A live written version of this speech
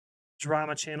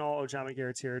drama channel. Ojama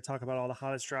Garrett's here to talk about all the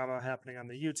hottest drama happening on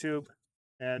the YouTube.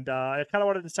 And I kind of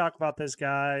wanted to talk about this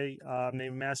guy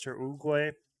named Master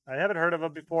Oogway. I haven't heard of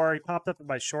him before. He popped up in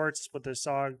my shorts with this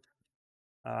song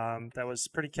that was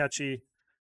pretty catchy.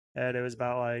 And it was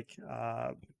about like,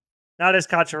 not his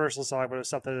controversial song, but it was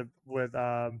something with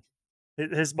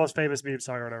his most famous meme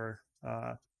song or whatever.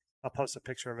 I'll post a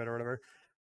picture of it or whatever.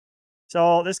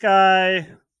 So this guy,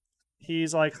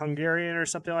 he's like Hungarian or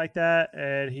something like that,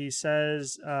 and he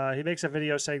says he makes a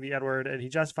video saying the N word, and he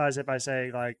justifies it by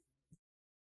saying like,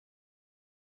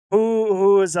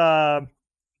 who's allowed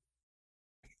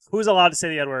to say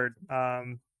the N word?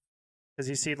 Because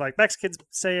he's seen like Mexicans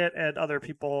say it and other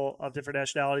people of different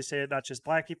nationalities say it, not just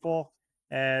black people.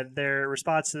 And their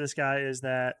response to this guy is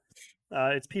that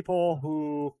it's people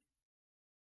who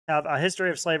have a history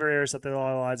of slavery or something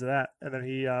along the lines of that. And then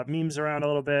he memes around a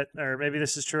little bit, or maybe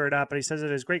this is true or not, but he says that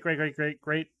his great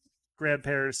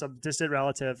grandparents, some distant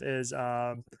relative, is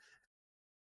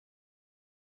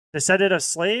descendant of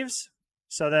slaves.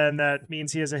 So then that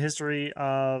means he has a history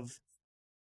of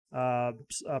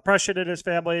oppression in his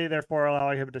family, therefore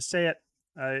allowing him to say it.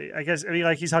 I guess, I mean,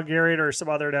 like he's Hungarian or some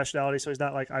other nationality, so he's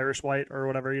not like Irish white or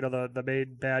whatever, you know, the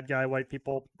main bad guy white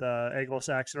people, the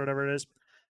Anglo-Saxon or whatever it is.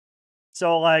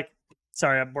 So like,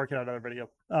 sorry, I'm working on another video.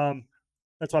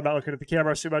 That's why I'm not looking at the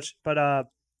camera too much. But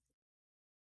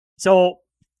so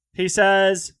he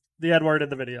says the N word in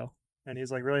the video, and he's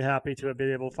like really happy to have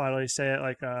been able to finally say it.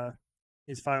 Like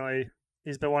he's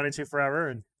been wanting to forever,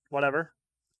 and whatever.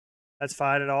 That's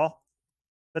fine and all.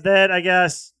 But then I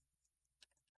guess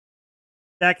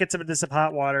that gets him into some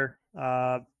hot water.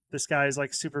 This guy is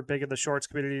like super big in the shorts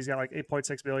community. He's got like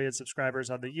 8.6 million subscribers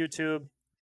on the YouTube.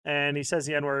 And he says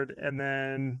the N word, and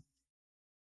then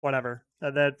whatever.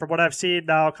 And then from what I've seen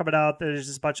now coming out, there's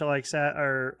just a bunch of like sad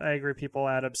or angry people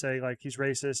at him saying like he's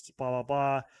racist, blah, blah,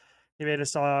 blah. He made a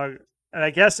song. And I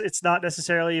guess it's not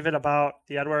necessarily even about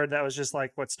the N word. That was just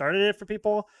like what started it for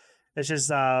people. It's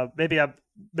just maybe I'm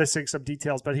missing some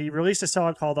details, but he released a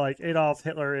song called like Adolf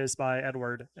Hitler is my N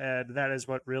word, and that is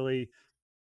what really.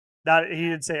 Not he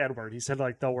didn't say N word. He said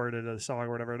like the word in the song or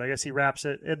whatever. And I guess he raps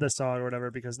it in the song or whatever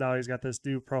because now he's got this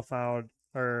newfound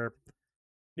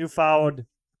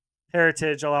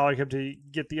heritage allowing him to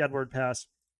get the N word pass.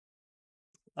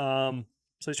 So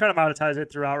he's trying to monetize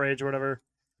it through outrage or whatever.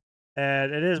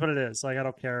 And it is what it is. Like I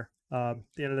don't care. At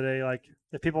the end of the day, like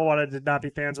if people wanted to not be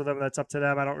fans with him, that's up to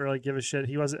them. I don't really give a shit.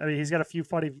 I mean, he's got a few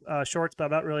funny shorts, but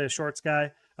I'm not really a shorts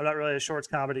guy. I'm not really a shorts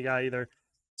comedy guy either.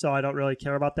 So I don't really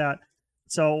care about that.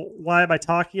 So why am I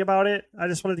talking about it? I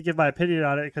just wanted to give my opinion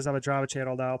on it because I'm a drama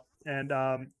channel now. And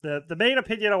the main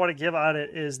opinion I want to give on it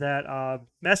is that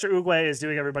Master Oogway is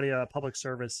doing everybody a public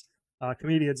service,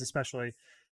 comedians especially.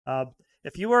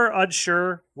 If you are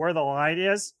unsure where the line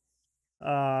is,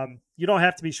 you don't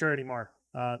have to be sure anymore.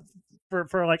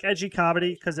 For like edgy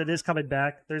comedy, because it is coming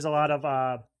back, there's a lot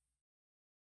of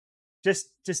just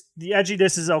the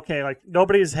edginess is okay. Like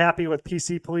nobody is happy with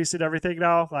PC police and everything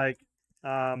now. Like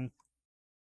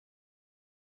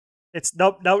it's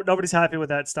nobody's happy with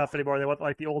that stuff anymore. They want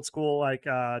like the old school like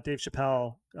Dave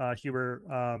Chappelle humor,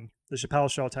 the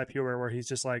Chappelle Show type humor where he's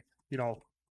just like, you know,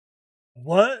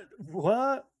 what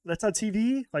that's on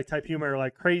TV, like type humor,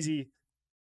 like crazy,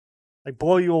 like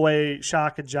blow you away,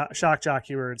 shock jock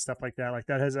humor and stuff like that. Like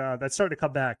that has that's starting to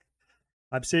come back.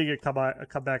 I'm seeing it come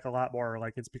back a lot more.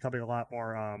 Like it's becoming a lot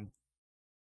more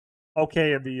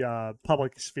okay in the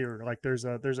public sphere. Like there's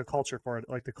a culture for it.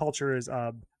 Like the culture is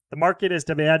the market is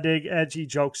demanding edgy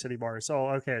jokes anymore. So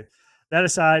okay, that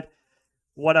aside,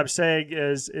 what I'm saying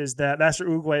is that Master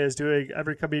Oogway is doing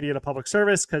every comedian a public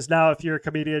service, because now if you're a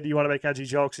comedian, you want to make edgy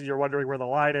jokes and you're wondering where the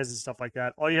line is and stuff like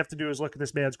that, all you have to do is look at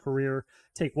this man's career,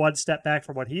 take one step back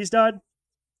from what he's done,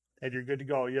 and you're good to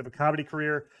go. You have a comedy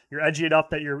career. You're edgy enough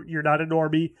that you're not a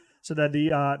normie. So then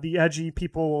the edgy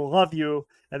people will love you,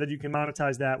 and then you can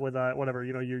monetize that with whatever,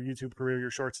 you know, your YouTube career,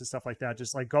 your shorts and stuff like that.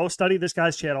 Just like go study this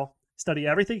guy's channel, study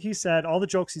everything he said, all the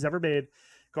jokes he's ever made.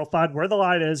 Go find where the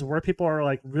line is, where people are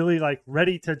like really like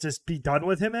ready to just be done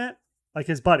with him at. Like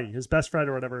his buddy, his best friend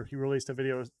or whatever, he released a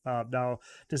video now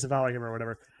disavowing him or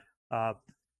whatever.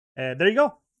 And there you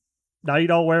go. Now you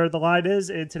know where the line is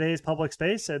in today's public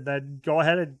space, and then go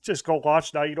ahead and just go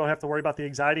watch. Now you don't have to worry about the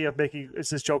anxiety of making, is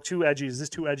this joke too edgy? Is this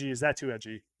too edgy? Is that too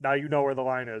edgy? Now you know where the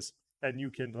line is, and you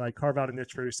can like carve out a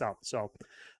niche for yourself. So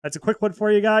that's a quick one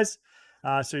for you guys.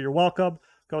 So you're welcome.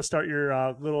 Go start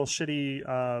your little shitty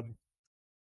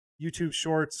YouTube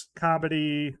shorts,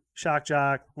 comedy, shock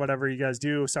jock, whatever you guys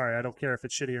do. Sorry, I don't care if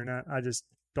it's shitty or not. I just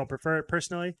don't prefer it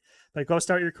personally. But go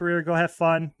start your career. Go have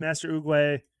fun. Master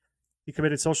Oogway, he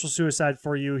committed social suicide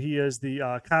for you. He is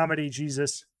the comedy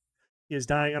Jesus. He is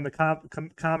dying on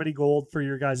the comedy gold for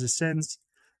your guys' sins.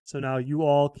 So now you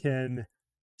all can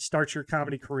start your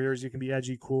comedy careers. You can be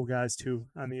edgy, cool guys too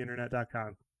on the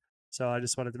internet.com. So I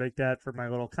just wanted to make that for my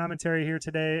little commentary here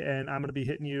today. And I'm going to be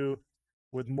hitting you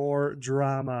with more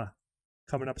drama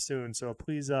coming up soon. So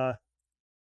please do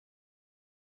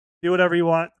whatever you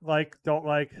want. Like, don't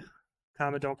like,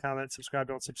 comment, don't comment, subscribe,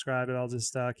 don't subscribe. And I'll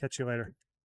just catch you later.